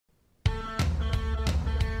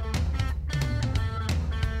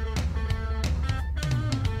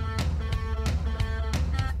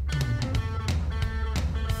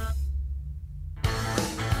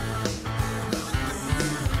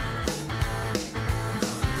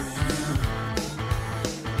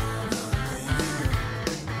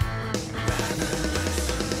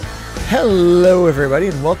Hello, everybody,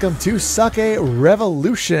 and welcome to Sake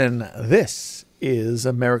Revolution. This is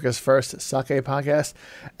America's first sake podcast,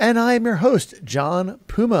 and I am your host, John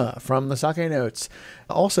Puma from the Sake Notes.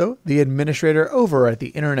 Also, the administrator over at the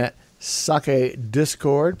Internet Sake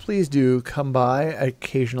Discord. Please do come by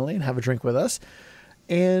occasionally and have a drink with us.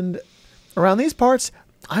 And around these parts,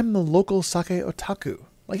 I'm the local sake otaku,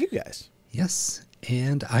 like you guys. Yes,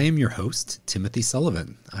 and I am your host, Timothy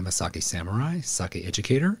Sullivan. I'm a sake samurai, sake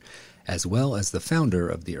educator, as well as the founder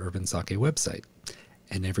of the Urban Sake website.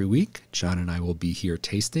 And every week, John and I will be here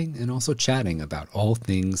tasting and also chatting about all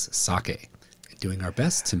things sake, and doing our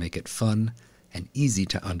best to make it fun and easy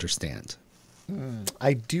to understand.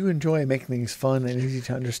 I do enjoy making things fun and easy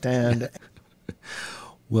to understand.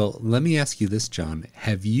 Well, let me ask you this, John.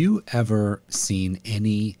 Have you ever seen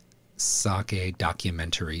any sake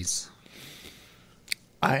documentaries?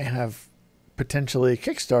 I have potentially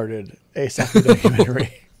kickstarted a sake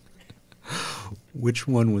documentary. Which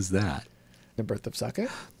one was that? The Birth of Sake?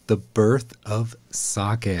 The Birth of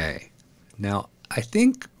Sake. Now, I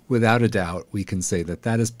think without a doubt we can say that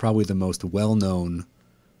that is probably the most well-known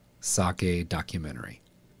sake documentary.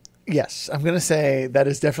 Yes, I'm going to say that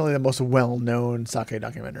is definitely the most well-known sake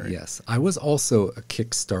documentary. Yes, I was also a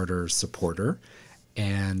Kickstarter supporter.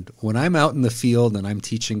 And when I'm out in the field and I'm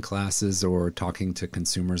teaching classes or talking to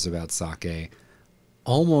consumers about sake,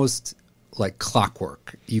 almost like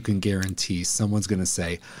clockwork, you can guarantee someone's going to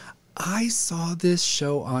say, I saw this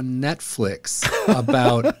show on Netflix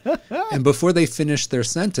about, and before they finish their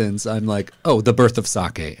sentence, I'm like, oh, The Birth of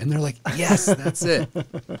Sake. And they're like, yes, that's it.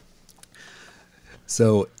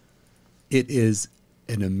 So it is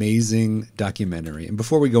an amazing documentary. And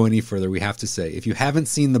before we go any further, we have to say, if you haven't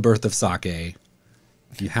seen The Birth of Sake,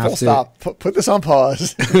 you have Full stop. Put this on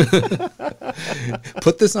pause.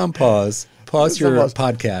 Put this on pause. Pause your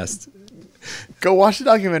podcast. Go watch the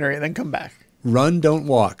documentary and then come back. Run, don't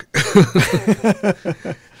walk.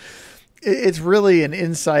 It's really an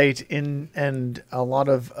insight in and a lot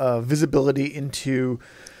of visibility into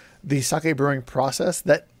the sake brewing process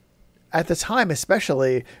that at the time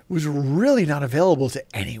especially was really not available to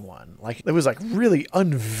anyone. Like it was like really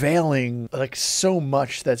unveiling like so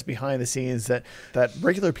much that's behind the scenes that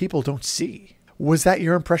regular people don't see. Was that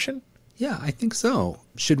your impression? Yeah, I think so.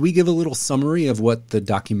 Should we give a little summary of what the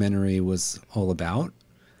documentary was all about?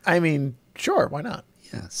 I mean, sure, why not?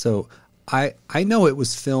 Yeah, so I know it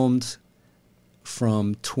was filmed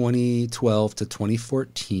from 2012 to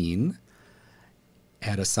 2014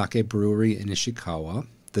 at a sake brewery in Ishikawa.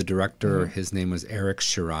 The director, his name was Eric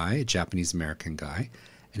Shirai, a Japanese-American guy,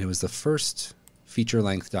 and it was the first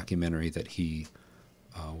feature-length documentary that he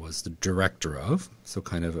was the director of, so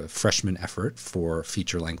kind of a freshman effort for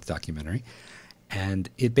feature-length documentary. And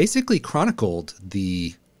it basically chronicled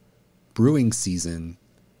the brewing season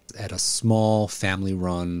at a small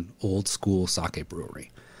family-run old-school sake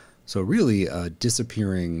brewery. So really a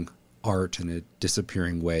disappearing art and a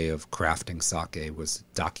disappearing way of crafting sake was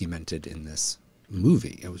documented in this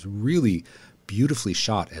movie. It was really beautifully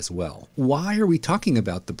shot as well. Why are we talking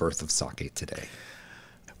about The Birth of Sake today?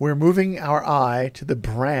 We're moving our eye to the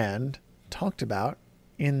brand talked about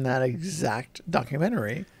in that exact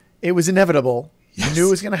documentary. It was inevitable. Yes. You knew it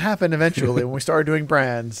was going to happen eventually when we started doing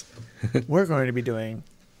brands. We're going to be doing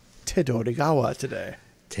Tedorigawa today.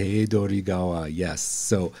 Tedorigawa, yes.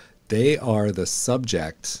 So they are the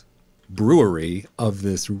subject brewery of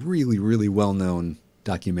this really, really well-known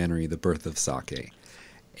documentary, The Birth of Sake.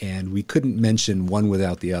 And we couldn't mention one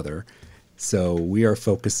without the other. So we are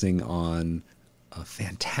focusing on a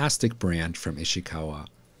fantastic brand from Ishikawa,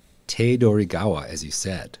 Tedorigawa, as you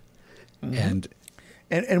said. Mm-hmm.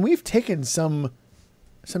 And we've taken some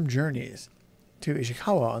journeys to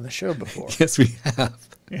Ishikawa on the show before. Yes, we have.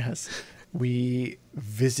 Yes. We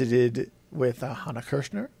visited with Hannah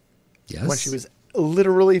Kirshner. Yes. When she was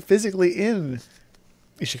literally physically in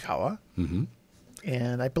Ishikawa. Mm-hmm.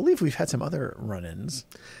 And I believe we've had some other run-ins.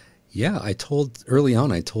 Yeah, I told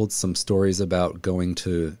some stories about going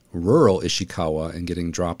to rural Ishikawa and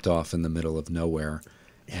getting dropped off in the middle of nowhere.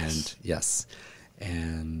 Yes.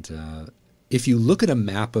 And if you look at a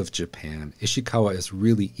map of Japan, Ishikawa is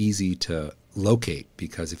really easy to locate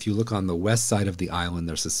because if you look on the west side of the island,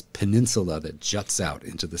 there's this peninsula that juts out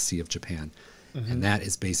into the Sea of Japan. Mm-hmm. And that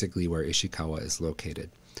is basically where Ishikawa is located.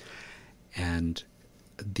 And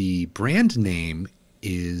the brand name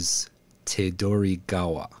is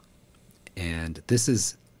Tedorigawa. And this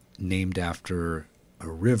is named after a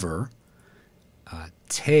river.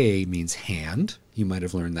 Te means hand. You might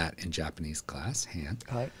have learned that in Japanese class, hand.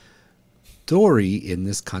 Right. Dori in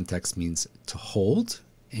this context means to hold,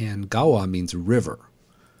 and gawa means river.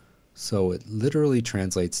 So it literally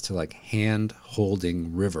translates to like hand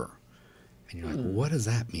holding river. And you're like, well, what does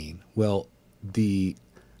that mean? Well, the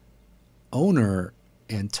owner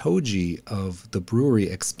and toji of the brewery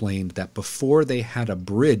explained that before they had a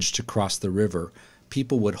bridge to cross the river,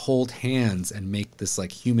 people would hold hands and make this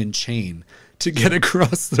like human chain to get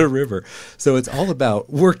across the river. So it's all about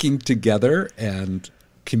working together and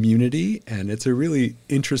community, and it's a really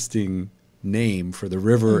interesting name for the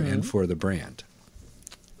river and for the brand.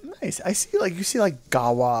 Nice. I see, like, you see, like,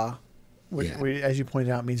 Gawa, which, as you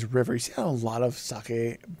pointed out, means river. You see a lot of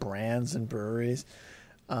sake brands and breweries.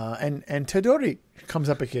 And Tedori comes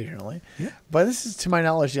up occasionally. Yeah. But this is, to my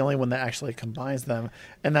knowledge, the only one that actually combines them.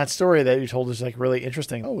 And that story that you told is, like, really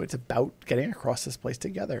interesting. Oh, it's about getting across this place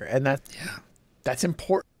together. And that's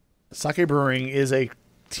important. Sake brewing is a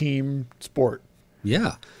team sport.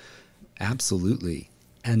 Yeah, absolutely.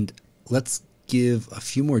 And let's give a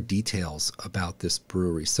few more details about this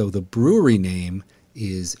brewery. So the brewery name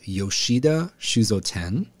is Yoshida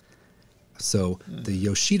Shuzoten. So the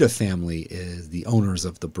Yoshida family is the owners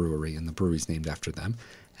of the brewery, and the brewery's named after them.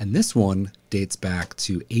 And this one dates back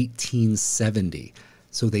to 1870.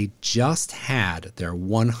 So they just had their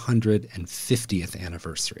 150th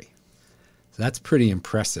anniversary. So that's pretty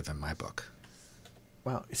impressive in my book.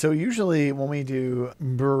 Wow. So usually when we do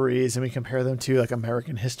breweries and we compare them to like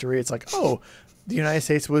American history, it's like, oh, the United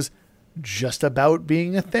States was just about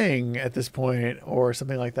being a thing at this point or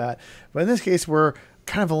something like that. But in this case, we're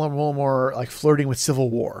kind of a little more like flirting with Civil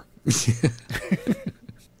War.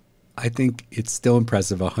 I think it's still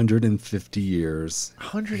impressive. 150 years.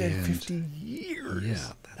 150 years.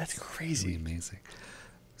 Yeah. That's crazy. Really amazing.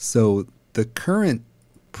 So the current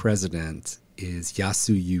president is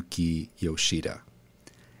Yasuyuki Yoshida.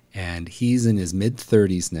 And he's in his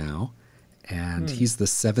mid-30s now, and he's the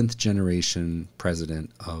 7th generation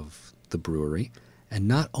president of the brewery. And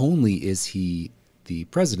not only is he the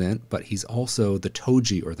president, but he's also the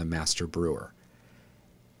toji, or the master brewer.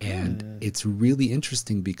 And it's really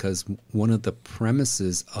interesting because one of the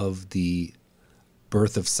premises of the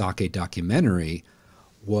Birth of Sake documentary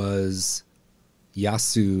was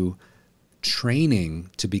Yasu training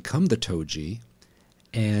to become the toji,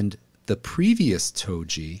 and the previous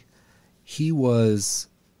toji, he was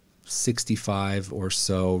 65 or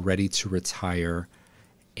so, ready to retire,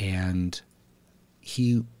 and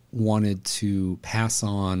he wanted to pass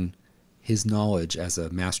on his knowledge as a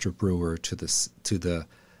master brewer to the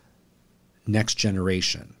next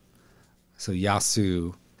generation. So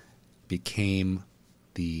Yasu became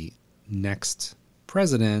the next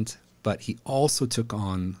president, but he also took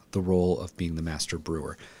on the role of being the master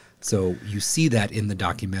brewer. So you see that in the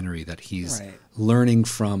documentary, that he's learning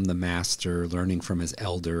from the master, learning from his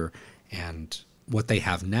elder, and what they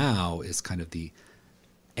have now is kind of the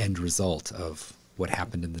end result of what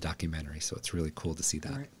happened in the documentary. So it's really cool to see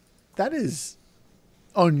that. Right. That is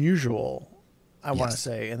unusual, I want to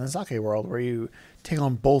say, in the sake world, where you take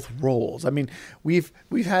on both roles. I mean, we've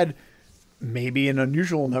had maybe an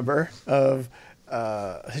unusual number of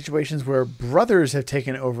situations where brothers have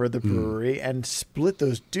taken over the brewery and split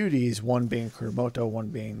those duties, one being Kurumoto, one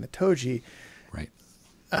being the toji. Right.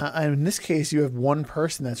 And in this case, you have one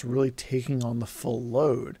person that's really taking on the full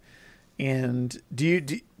load. And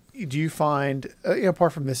do you find,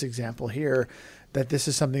 apart from this example here, that this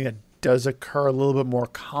is something that does occur a little bit more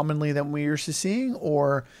commonly than we're used to seeing,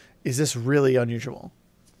 or is this really unusual?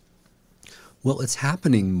 Well, it's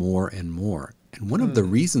happening more and more. And one of the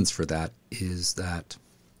reasons for that is that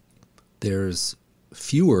there's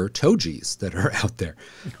fewer tojis that are out there.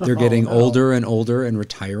 They're getting older and older and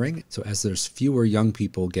retiring. So as there's fewer young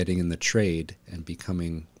people getting in the trade and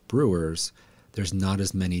becoming brewers, there's not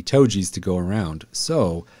as many tojis to go around.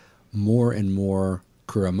 So more and more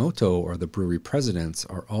Kurumoto, or the brewery presidents,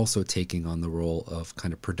 are also taking on the role of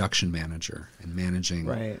kind of production manager and managing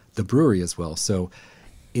the brewery as well. So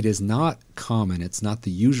it is not common. It's not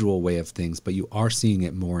the usual way of things, but you are seeing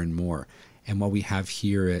it more and more. And what we have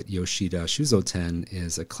here at Yoshida Shuzoten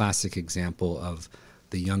is a classic example of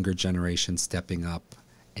the younger generation stepping up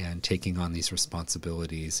and taking on these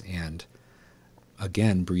responsibilities and,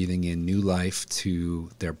 again, breathing in new life to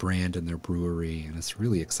their brand and their brewery. And it's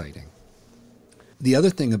really exciting. The other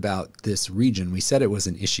thing about this region, we said it was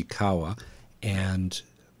in Ishikawa, and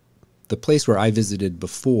the place where I visited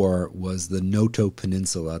before was the Noto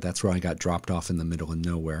Peninsula. That's where I got dropped off in the middle of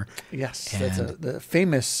nowhere. Yes, and that's the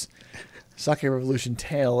famous Sake Revolution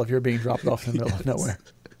tale of your being dropped off in the middle of nowhere.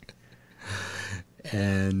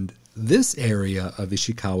 And this area of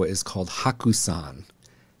Ishikawa is called Hakusan.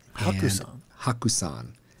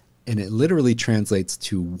 Hakusan. And it literally translates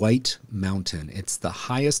to White Mountain. It's the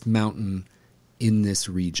highest mountain in this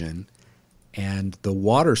region, and the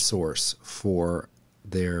water source for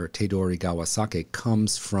their Tedorigawa sake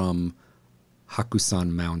comes from Hakusan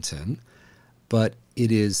Mountain, but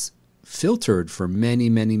it is filtered for many,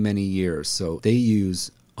 many, many years. So they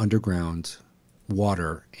use underground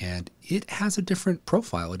water, and it has a different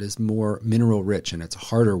profile. It is more mineral rich, and it's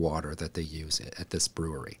harder water that they use at this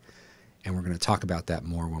brewery. And we're going to talk about that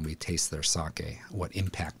more when we taste their sake, what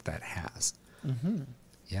impact that has. Mm-hmm.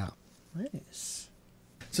 Yeah. Nice.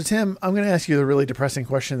 So, Tim, I'm going to ask you the really depressing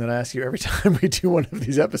question that I ask you every time we do one of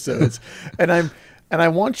these episodes. and I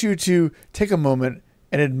want you to take a moment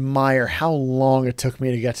and admire how long it took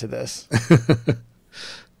me to get to this.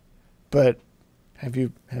 But have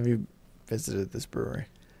you visited this brewery?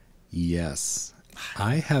 Yes.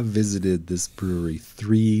 I have visited this brewery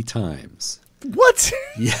 3 times. What?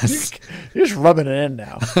 Yes. You're just rubbing it in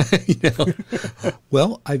now.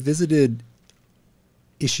 Well, I visited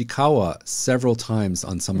Ishikawa several times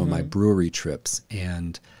on some of my brewery trips,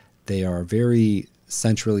 and they are very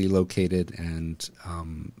centrally located and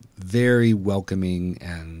very welcoming.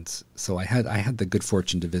 And so I had the good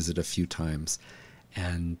fortune to visit a few times,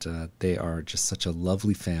 and they are just such a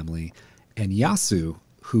lovely family. And Yasu,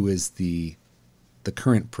 who is the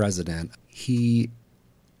current president, he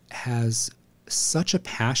has such a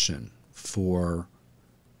passion for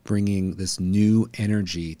bringing this new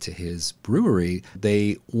energy to his brewery.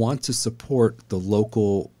 They want to support the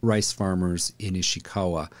local rice farmers in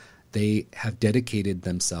Ishikawa. They have dedicated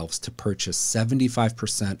themselves to purchase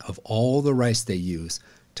 75% of all the rice they use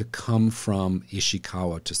to come from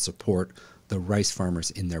Ishikawa to support the rice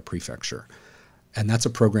farmers in their prefecture. And that's a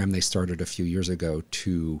program they started a few years ago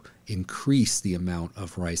to increase the amount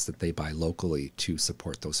of rice that they buy locally to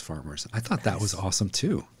support those farmers. I thought that was awesome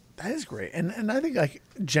too. That is great. And I think, like,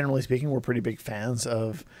 generally speaking, we're pretty big fans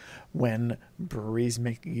of when breweries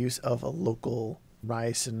make use of a local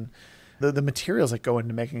rice and the materials that go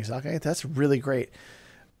into making sake. That's really great.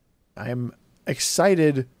 I'm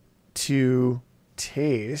excited to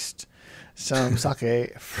taste some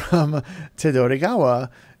sake from Tedorigawa,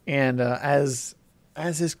 and as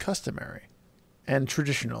is customary and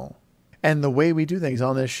traditional, and the way we do things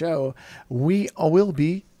on this show, we will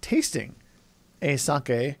be tasting a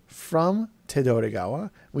sake from Tedorigawa.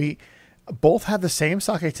 We both have the same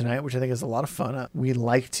sake tonight, which I think is a lot of fun. We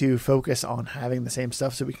like to focus on having the same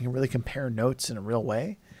stuff so we can really compare notes in a real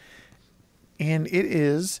way. And it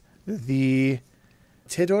is the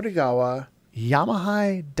Tedorigawa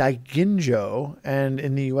Yamahai Daiginjo, and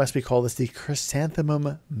in the US we call this the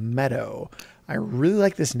Chrysanthemum Meadow. I really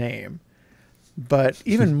like this name, but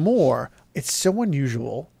even more, it's so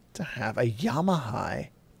unusual to have a Yamahai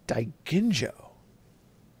Daiginjo.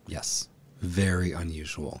 Yes, very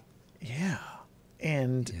unusual. Yeah.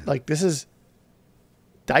 And like, this is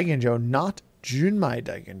Daiginjo, not Junmai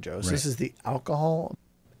Daiginjo. So This is the alcohol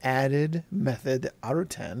added method, the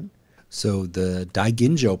Aruten. So the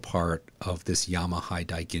Daiginjo part of this Yamahai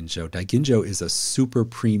Daiginjo is a super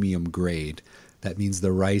premium grade. That means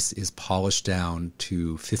the rice is polished down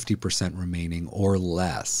to 50% remaining or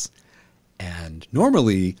less. And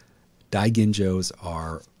normally, Daiginjos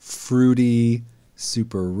are fruity,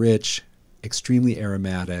 super rich, extremely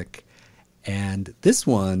aromatic. And this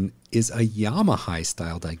one is a Yamahai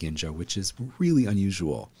style Daiginjo, which is really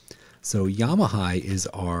unusual. So Yamahai is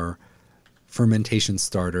our fermentation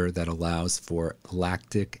starter that allows for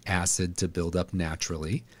lactic acid to build up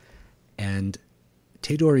naturally. And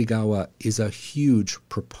Tedorigawa is a huge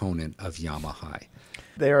proponent of Yamahai.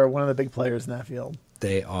 They are one of the big players in that field.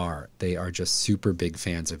 They are. They are just super big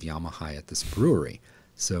fans of Yamahai at this brewery.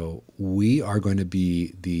 So we are going to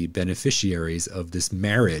be the beneficiaries of this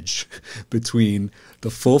marriage between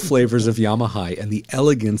the full flavors of Yamahai and the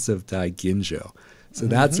elegance of Daiginjo. So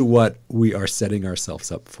that's what we are setting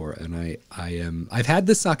ourselves up for. And I've had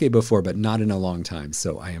this sake before, but not in a long time.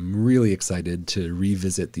 So I am really excited to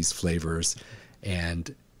revisit these flavors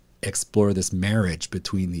and explore this marriage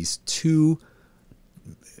between these two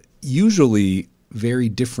usually very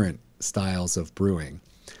different styles of brewing.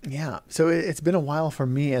 Yeah. So it's been a while for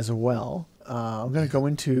me as well. I'm going to go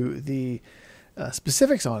into the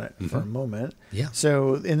specifics on it for a moment. Yeah.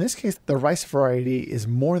 So in this case, the rice variety is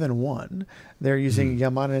more than one. They're using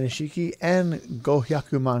Yamada Nishiki and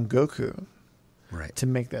Gohyakuman Goku to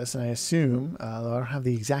make this. And I assume, though I don't have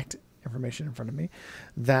the exact information in front of me,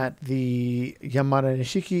 that the Yamada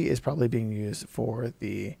Nishiki is probably being used for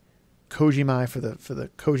the Kojimai, for the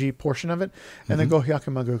Koji portion of it, and the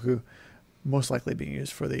Gohyakuman Goku most likely being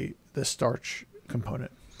used for the starch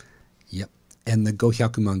component. Yep. And the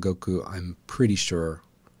Gohyakuman Goku, I'm pretty sure,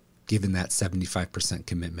 given that 75%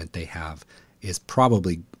 commitment they have, is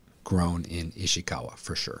probably grown in Ishikawa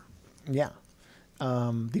for sure. Yeah.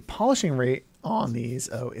 The polishing rate on these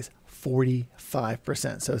is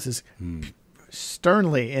 45%. So this is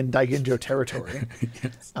sternly in Daiginjo territory.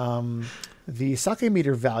 Yes. The sake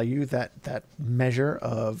meter value, that measure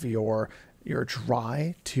of your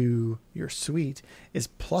dry to your sweet, is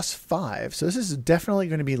 +5. So this is definitely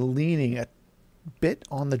going to be leaning a bit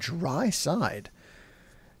on the dry side.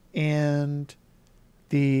 And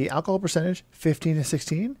the alcohol percentage, 15 to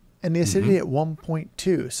 16, and the acidity at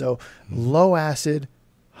 1.2. So low acid,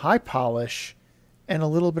 high polish, and a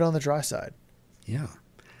little bit on the dry side. Yeah.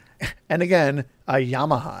 And again, a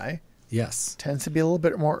yamahai Yes. tends to be a little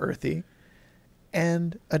bit more earthy,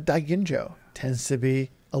 and a daiginjo tends to be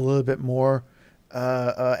a little bit more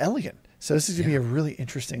elegant. So this is going to be a really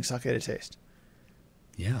interesting sake to taste.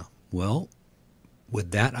 Yeah. Well,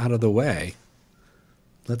 with that out of the way,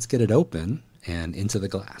 let's get it open and into the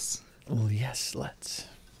glass. Well, yes, let's.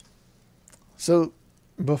 So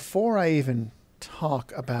before I even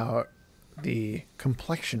talk about the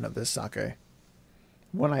complexion of this sake,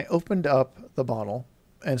 when I opened up the bottle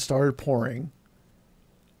and started pouring,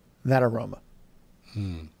 that aroma.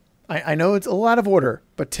 I know it's a lot of order,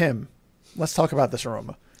 but Tim, let's talk about this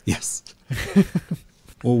aroma. Yes.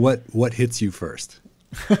 Well, what hits you first?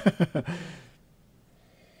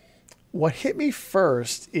 What hit me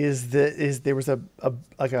first is there was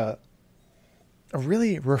a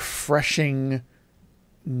really refreshing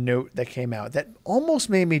note that came out that almost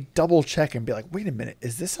made me double check and be like, wait a minute,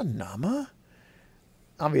 is this a nama?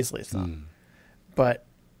 Obviously it's not. But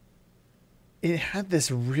it had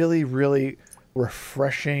this really, really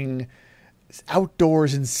refreshing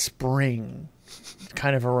outdoors in spring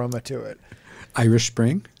kind of aroma to it. Irish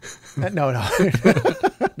Spring? No.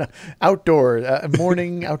 No. Outdoors,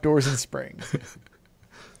 morning, outdoors in spring.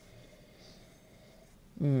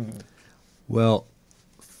 Well,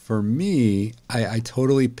 for me, I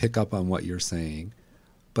totally pick up on what you're saying,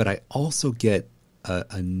 but I also get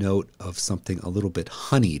a note of something a little bit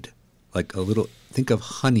honeyed, like think of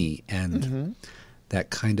honey and that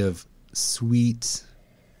kind of sweet,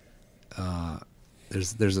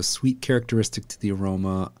 there's a sweet characteristic to the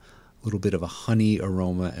aroma, a little bit of a honey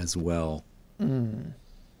aroma as well.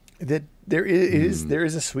 That there is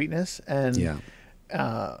a sweetness, and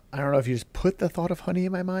I don't know if you just put the thought of honey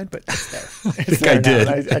in my mind, but it's there. I think I did.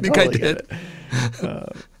 I think I did.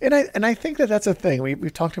 And I think that's a thing.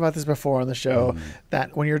 We've talked about this before on the show,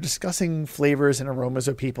 that when you're discussing flavors and aromas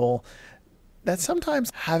of people, that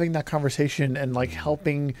sometimes having that conversation and like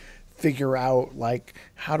helping figure out like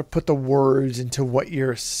how to put the words into what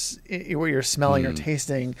you're smelling or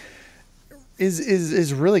tasting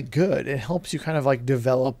is really good. It helps you kind of like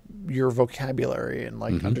develop your vocabulary and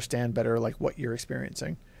like understand better like what you're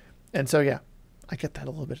experiencing. And so yeah, I get that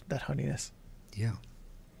a little bit, that honeyness. Yeah.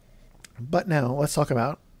 But now let's talk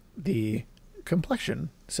about the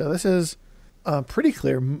complexion. So this is pretty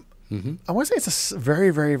clear. I want to say it's a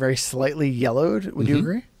very, very, very slightly yellowed. Would you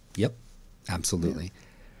agree? Yep, absolutely.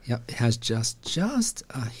 Yep, it has just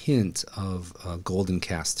a hint of a golden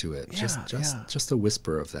cast to it. Just a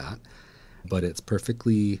whisper of that. But it's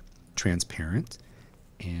perfectly transparent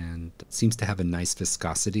and seems to have a nice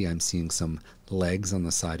viscosity. I'm seeing some legs on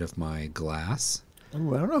the side of my glass.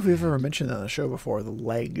 Ooh, I don't know if we've ever mentioned that on the show before, the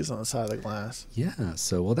legs on the side of the glass. Yeah,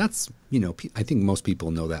 so, well, that's, I think most people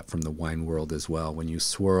know that from the wine world as well. When you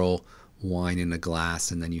swirl wine in a glass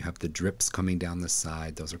and then you have the drips coming down the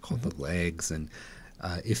side, those are called the legs. And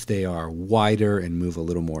if they are wider and move a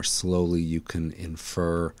little more slowly, you can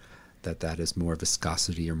infer that is more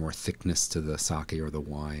viscosity or more thickness to the sake or the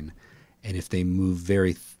wine. And if they move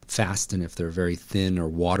very fast and if they're very thin or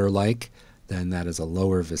water-like, then that is a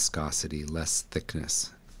lower viscosity, less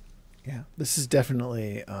thickness. Yeah, this is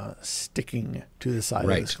definitely sticking to the side of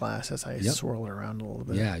this glass as I swirl it around a little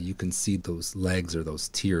bit. Yeah, you can see those legs or those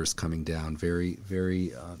tears coming down very,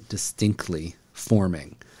 very distinctly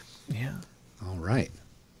forming. Yeah. All right.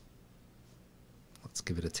 Let's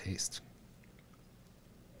give it a taste.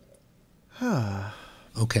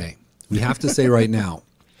 Okay, we have to say right now,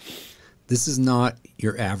 this is not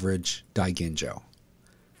your average Daiginjo.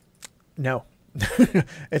 No.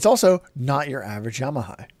 It's also not your average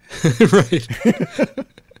yamahai. Right.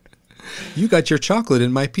 You got your chocolate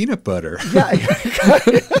in my peanut butter. Yeah.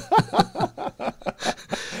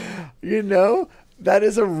 That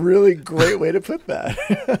is a really great way to put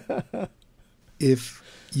that. If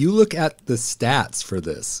you look at the stats for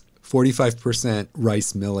this, 45%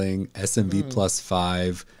 rice milling, SMV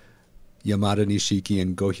 +5, Yamada Nishiki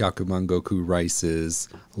and Gohyakumangoku rices,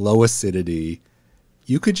 low acidity,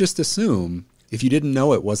 you could just assume, if you didn't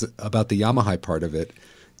know it wasn't about the yamahai part of it,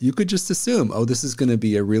 you could just assume, oh, this is going to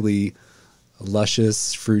be a really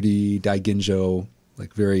luscious, fruity daiginjo,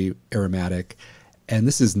 like very aromatic. And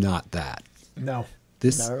this is not that. No,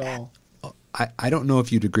 This, not at all. I don't know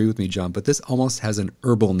if you'd agree with me, John, but this almost has an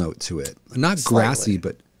herbal note to it. Not Slightly. grassy,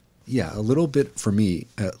 but yeah, a little bit for me,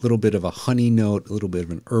 a little bit of a honey note, a little bit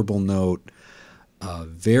of an herbal note.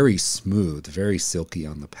 Very smooth, very silky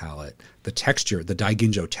on the palate. The texture, the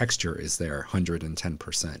daiginjo texture is there,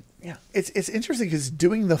 110%. Yeah, it's interesting because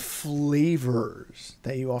doing the flavors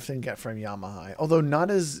that you often get from yamahai, although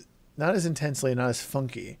not as intensely, not as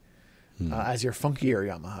funky as your funkier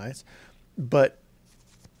yamahais, but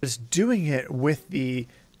just doing it with the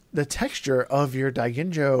texture of your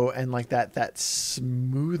daiginjo and like that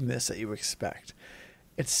smoothness that you expect.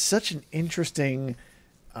 It's such an interesting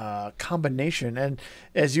combination. And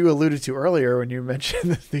as you alluded to earlier when you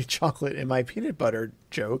mentioned the chocolate in my peanut butter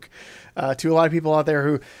joke, to a lot of people out there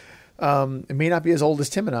who may not be as old as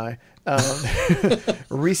Tim and I,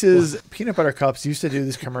 Reese's peanut butter cups used to do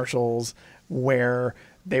these commercials where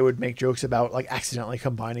they would make jokes about like accidentally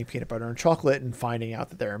combining peanut butter and chocolate and finding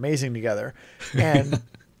out that they're amazing together. And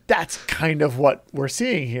that's kind of what we're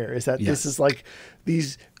seeing here, is that this is like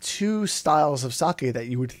these two styles of sake that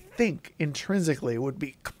you would think intrinsically would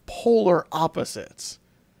be polar opposites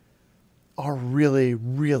are really,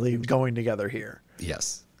 really going together here.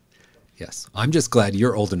 Yes. Yes. I'm just glad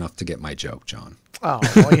you're old enough to get my joke, John. Oh,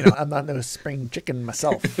 well, I'm not no spring chicken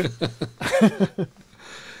myself.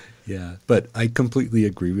 Yeah, but I completely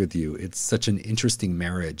agree with you. It's such an interesting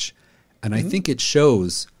marriage. And I think it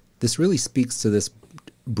shows, this really speaks to this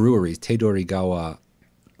brewery, Tedorigawa,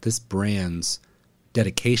 this brand's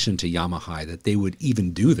dedication to yamahai, that they would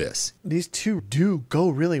even do this. These two do go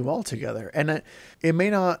really well together. And it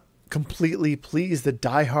may not completely please the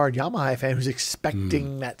diehard yamahai fan who's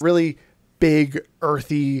expecting that really big,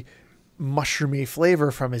 earthy, mushroomy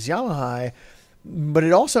flavor from his yamahai, but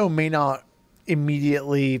it also may not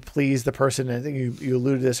immediately please the person, I think you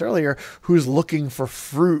alluded to this earlier, who's looking for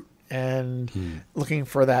fruit and looking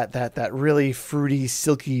for that really fruity,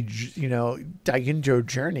 silky, daiginjo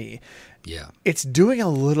journey. Yeah. It's doing a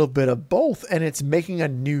little bit of both, and it's making a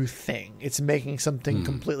new thing. It's making something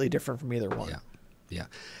completely different from either one. Yeah. Yeah.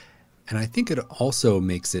 And I think it also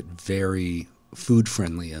makes it very food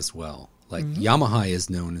friendly as well. Like yamahai is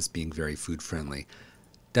known as being very food friendly.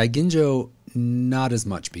 Daiginjo, not as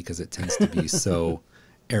much, because it tends to be so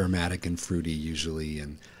aromatic and fruity usually.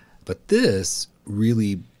 But this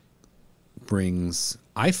really brings,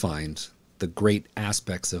 I find, the great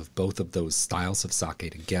aspects of both of those styles of sake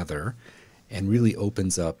together, and really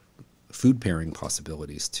opens up food pairing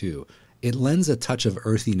possibilities too. It lends a touch of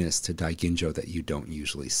earthiness to daiginjo that you don't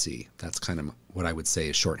usually see. That's kind of what I would say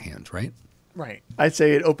is shorthand, right? Right. I'd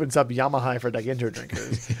say it opens up yamahai for daiginjo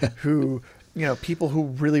drinkers who, people who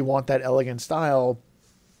really want that elegant style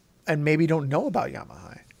and maybe don't know about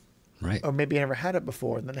yamahai. Right. Or maybe never had it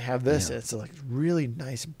before, and then they have this. Yeah. It's like really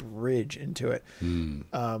nice bridge into it.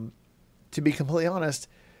 To be completely honest,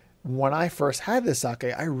 when I first had this sake,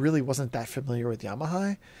 I really wasn't that familiar with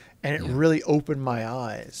yamahai, and it really opened my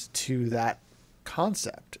eyes to that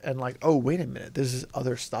concept. And like, oh, wait a minute, there's this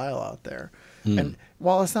other style out there. And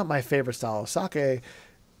while it's not my favorite style of sake,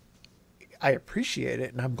 I appreciate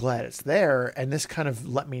it, and I'm glad it's there. And this kind of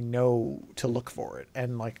let me know to look for it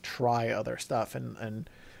and like try other stuff and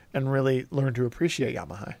really learn to appreciate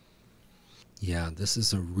yamahai. Yeah, this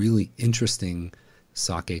is a really interesting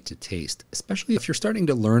sake to taste, especially if you're starting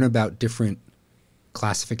to learn about different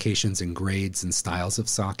classifications and grades and styles of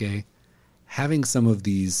sake. Having some of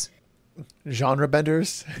these genre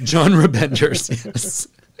benders, yes.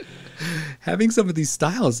 Having some of these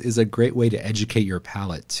styles is a great way to educate your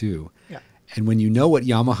palate too. Yeah. And when you know what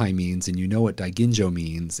yamahai means and you know what daiginjo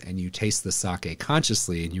means and you taste the sake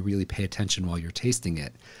consciously and you really pay attention while you're tasting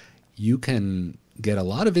it, you can get a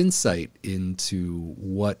lot of insight into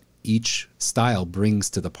what each style brings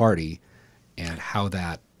to the party and how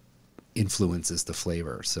that influences the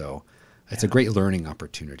flavor. So it's a great learning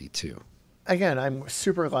opportunity too. Again, I'm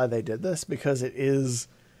super glad they did this because it's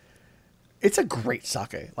a great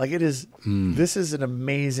sake. Like it is, this is an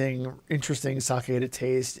amazing, interesting sake to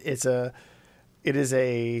taste. It is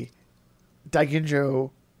a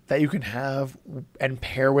daiginjo that you can have and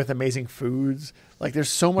pair with amazing foods. Like there's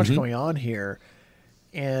so much going on here,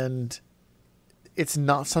 and it's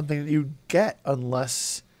not something that you get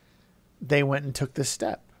unless they went and took this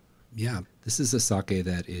step. Yeah. This is a sake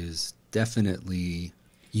that is definitely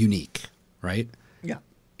unique, right? Yeah.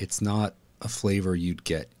 It's not a flavor you'd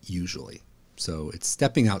get usually. So it's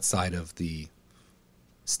stepping outside of the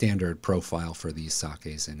standard profile for these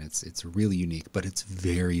sakes, and it's really unique, but it's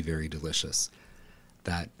very, very delicious.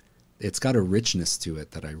 that it's got a richness to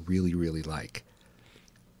it that I really, really like.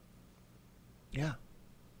 Yeah.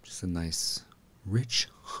 Just a nice, rich,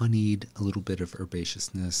 honeyed, a little bit of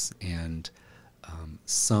herbaceousness and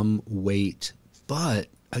some weight. But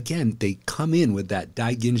again, they come in with that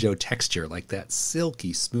daiginjo texture, like that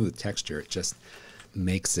silky smooth texture. It just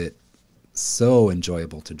makes it so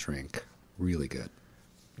enjoyable to drink. Really good.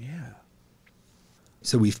 Yeah.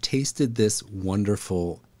 So we've tasted this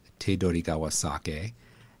wonderful Tedorigawa sake.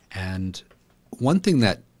 And one thing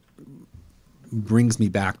that brings me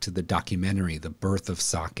back to the documentary, The Birth of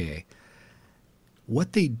Sake,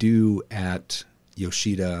 what they do at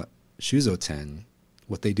Yoshida Shuzoten,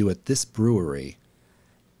 what they do at this brewery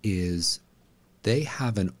is they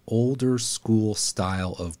have an older school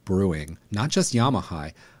style of brewing, not just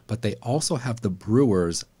yamahai, but they also have the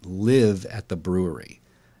brewers live at the brewery.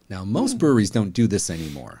 Now, most breweries don't do this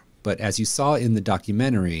anymore, but as you saw in the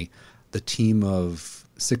documentary, the team of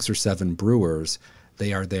 6 or 7 brewers,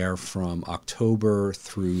 they are there from October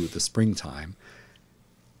through the springtime.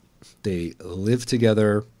 They live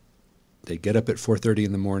together. They get up at 4:30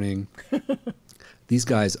 in the morning. These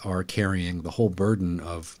guys are carrying the whole burden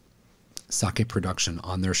of sake production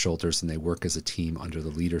on their shoulders, and they work as a team under the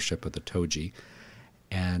leadership of the toji.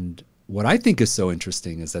 And what I think is so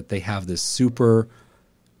interesting is that they have this super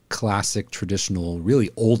classic, traditional, really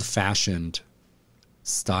old-fashioned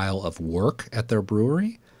style of work at their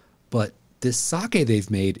brewery, but this sake they've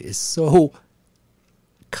made is so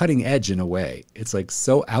cutting edge in a way. It's like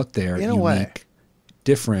so out there, in a unique, way.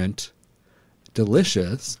 Different,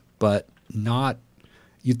 delicious, but not,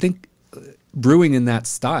 you'd think brewing in that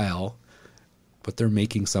style, but they're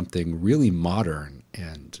making something really modern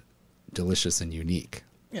and delicious and unique.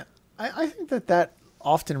 Yeah. I think that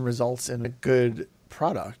often results in a good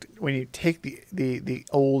product when you take the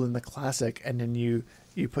old and the classic and then you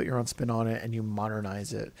put your own spin on it and you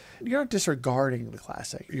modernize it. You're not disregarding the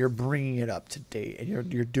classic. You're bringing it up to date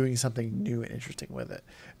and you're doing something new and interesting with it.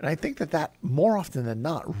 And I think that more often than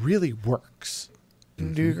not really works.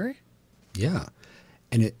 Mm-hmm. Do you agree? Yeah.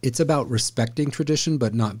 And it's about respecting tradition,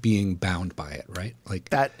 but not being bound by it, right? Like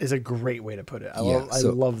that is a great way to put it. I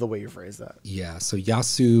love the way you phrase that. Yeah. So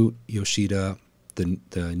Yasuyuki Yoshida,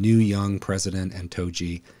 the new young president and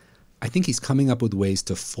toji, I think he's coming up with ways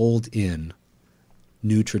to fold in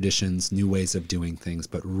new traditions, new ways of doing things,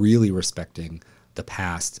 but really respecting the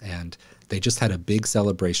past. And they just had a big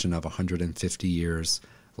celebration of 150 years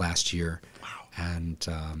last year. Wow.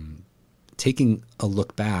 And taking a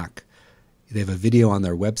look back, they have a video on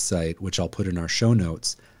their website, which I'll put in our show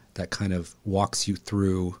notes, that kind of walks you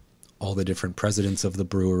through all the different presidents of the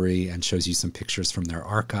brewery and shows you some pictures from their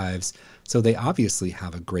archives. So they obviously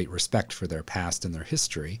have a great respect for their past and their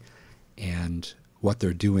history. And what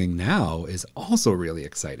they're doing now is also really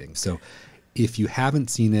exciting. So if you haven't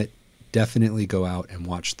seen it, definitely go out and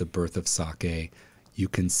watch The Birth of Sake. You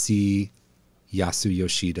can see Yasuyuki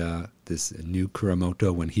Yoshida, this new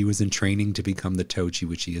Kuramoto, when he was in training to become the toji,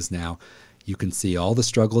 which he is now. You can see all the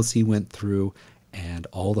struggles he went through and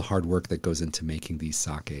all the hard work that goes into making these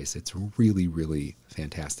sakes. It's really, really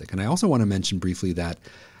fantastic. And I also want to mention briefly that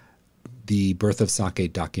the Birth of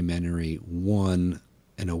Sake documentary won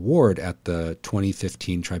an award at the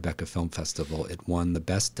 2015 Tribeca Film Festival. It won the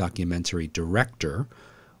Best Documentary Director,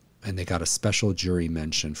 and they got a special jury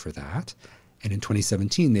mention for that. And in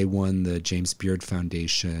 2017, they won the James Beard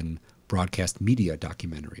Foundation Broadcast Media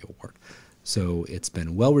Documentary Award. So it's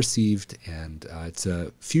been well received, and it's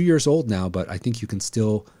a few years old now, but I think you can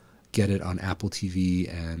still get it on Apple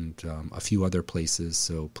TV and a few other places.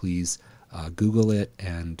 So please Google it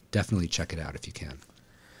and definitely check it out if you can.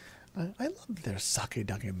 I love there's sake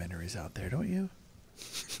documentaries out there, don't you?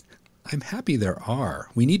 I'm happy there are.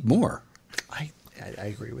 We need more. I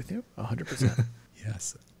agree with you 100%.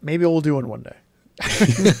 Yes. Maybe we'll do one day.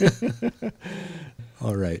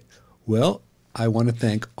 All right. Well, I want to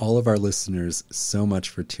thank all of our listeners so much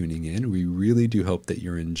for tuning in. We really do hope that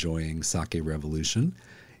you're enjoying Sake Revolution.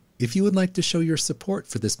 If you would like to show your support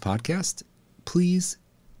for this podcast, please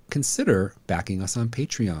consider backing us on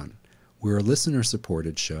Patreon. We're a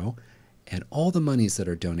listener-supported show, and all the monies that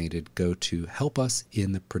are donated go to help us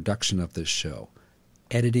in the production of this show.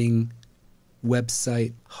 Editing,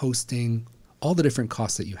 website, hosting, all the different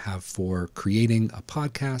costs that you have for creating a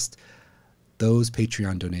podcast, those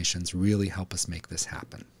Patreon donations really help us make this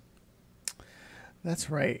happen.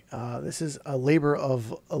 That's right. This is a labor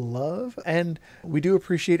of love, and we do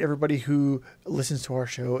appreciate everybody who listens to our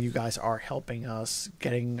show. You guys are helping us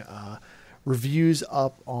getting reviews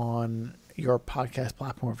up on your podcast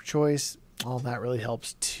platform of choice. all that really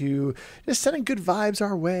helps to just sending good vibes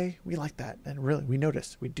our way. We like that. And really, we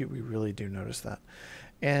notice. We really do notice that.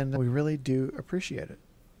 And we really do appreciate it.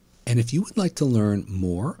 And if you would like to learn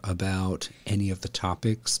more about any of the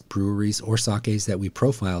topics, breweries, or sakes that we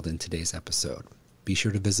profiled in today's episode, be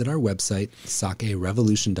sure to visit our website,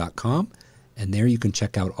 sakerevolution.com, and there you can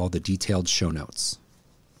check out all the detailed show notes.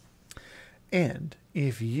 And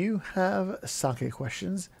if you have sake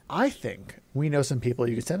questions, I think we know some people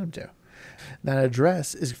you can send them to. That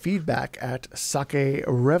address is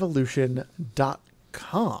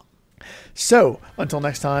feedback@sakerevolution.com. So, until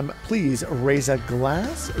next time, please raise a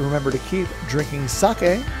glass. Remember to keep drinking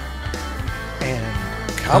sake and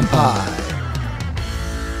kanpai.